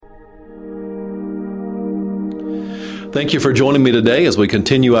Thank you for joining me today as we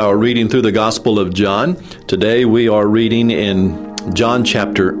continue our reading through the Gospel of John. Today we are reading in John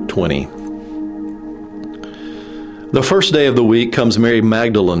chapter 20. The first day of the week comes Mary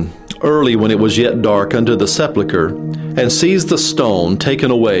Magdalene, early when it was yet dark, unto the sepulchre, and sees the stone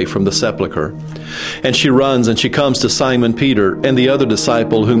taken away from the sepulchre. And she runs, and she comes to Simon Peter and the other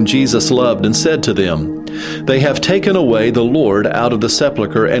disciple whom Jesus loved, and said to them, They have taken away the Lord out of the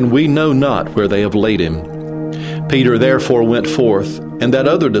sepulchre, and we know not where they have laid him. Peter therefore went forth, and that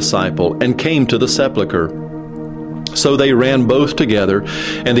other disciple, and came to the sepulchre. So they ran both together,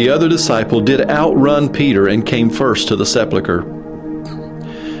 and the other disciple did outrun Peter, and came first to the sepulchre.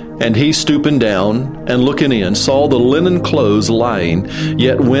 And he, stooping down, and looking in, saw the linen clothes lying,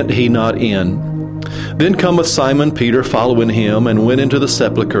 yet went he not in. Then cometh Simon Peter following him, and went into the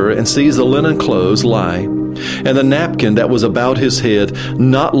sepulchre, and sees the linen clothes lie, and the napkin that was about his head,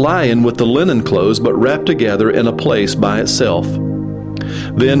 not lying with the linen clothes, but wrapped together in a place by itself.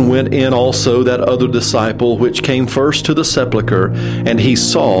 Then went in also that other disciple, which came first to the sepulchre, and he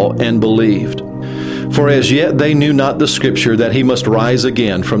saw and believed. For as yet they knew not the scripture, that he must rise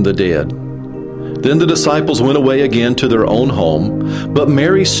again from the dead. Then the disciples went away again to their own home, but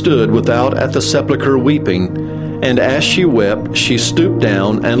Mary stood without at the sepulchre weeping. And as she wept, she stooped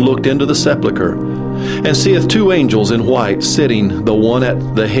down and looked into the sepulchre, and seeth two angels in white sitting, the one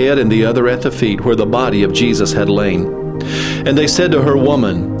at the head and the other at the feet, where the body of Jesus had lain. And they said to her,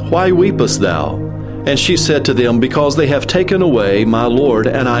 Woman, why weepest thou? And she said to them, Because they have taken away my Lord,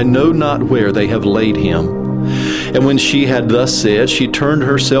 and I know not where they have laid him. And when she had thus said, she turned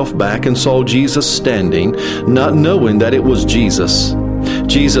herself back and saw Jesus standing, not knowing that it was Jesus.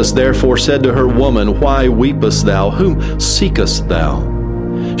 Jesus therefore said to her, Woman, why weepest thou? Whom seekest thou?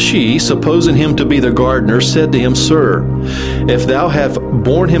 She, supposing him to be the gardener, said to him, Sir, if thou have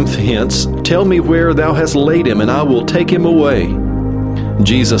borne him hence, tell me where thou hast laid him, and I will take him away.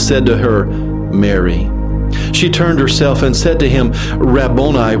 Jesus said to her, Mary. She turned herself and said to him,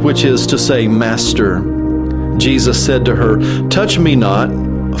 Rabboni, which is to say, Master. Jesus said to her, Touch me not,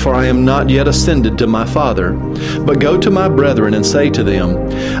 for I am not yet ascended to my Father, but go to my brethren and say to them,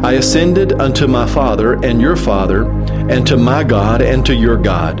 I ascended unto my Father and your Father, and to my God and to your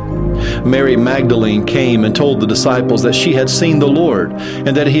God. Mary Magdalene came and told the disciples that she had seen the Lord,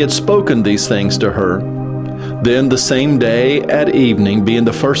 and that he had spoken these things to her. Then the same day at evening, being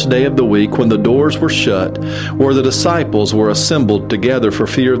the first day of the week, when the doors were shut, where the disciples were assembled together for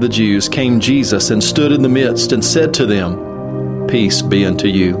fear of the Jews, came Jesus and stood in the midst, and said to them, Peace be unto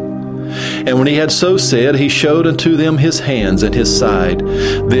you. And when he had so said, he showed unto them his hands and his side.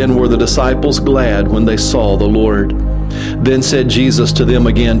 Then were the disciples glad when they saw the Lord. Then said Jesus to them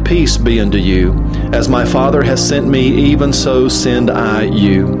again, Peace be unto you. As my Father has sent me, even so send I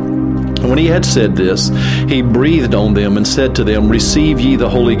you. And when he had said this, he breathed on them and said to them, Receive ye the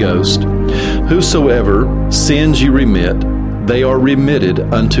Holy Ghost. Whosoever sins ye remit, they are remitted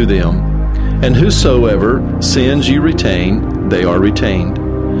unto them. And whosoever sins ye retain, they are retained.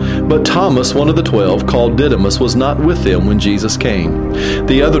 But Thomas, one of the 12, called Didymus, was not with them when Jesus came.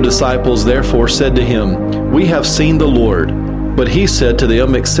 The other disciples therefore said to him, We have seen the Lord. But he said to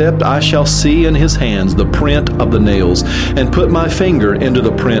them, Except I shall see in his hands the print of the nails, and put my finger into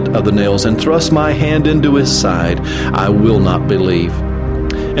the print of the nails, and thrust my hand into his side, I will not believe.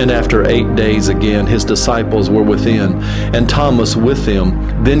 And after 8 days again his disciples were within, and Thomas with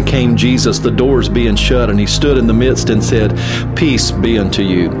them. Then came Jesus, the doors being shut, and he stood in the midst and said, Peace be unto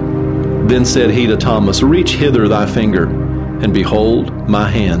you. Then said he to Thomas, Reach hither thy finger, and behold my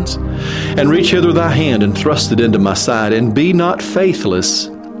hands. And reach hither thy hand, and thrust it into my side, and be not faithless,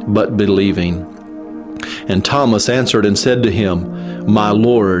 but believing. And Thomas answered and said to him, My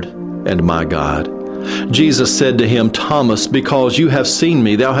Lord and my God. Jesus said to him, Thomas, because you have seen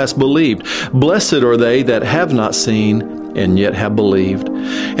me, thou hast believed. Blessed are they that have not seen, and yet have believed.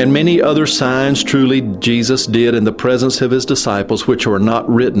 And many other signs truly Jesus did in the presence of his disciples, which are not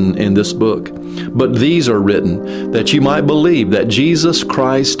written in this book. But these are written, that you might believe that Jesus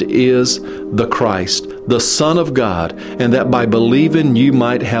Christ is the Christ, the Son of God, and that by believing you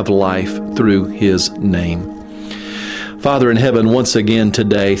might have life through his name. Father in heaven, once again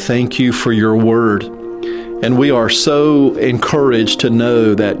today, thank you for your word. And we are so encouraged to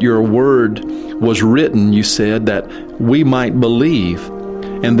know that your word was written, you said, that we might believe,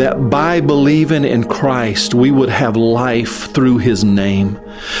 and that by believing in Christ, we would have life through his name.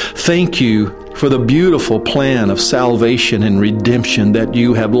 Thank you for the beautiful plan of salvation and redemption that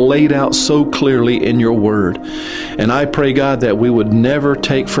you have laid out so clearly in your word. And I pray, God, that we would never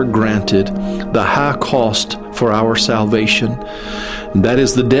take for granted the high cost for our salvation. That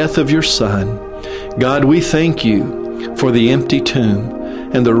is the death of your Son. God, we thank you for the empty tomb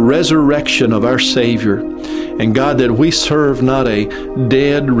and the resurrection of our Savior. And God, that we serve not a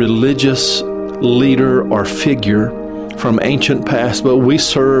dead religious leader or figure from ancient past, but we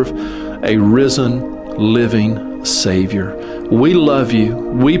serve a risen, living Savior. We love you.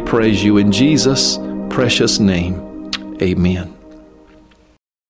 We praise you in Jesus' precious name. Amen.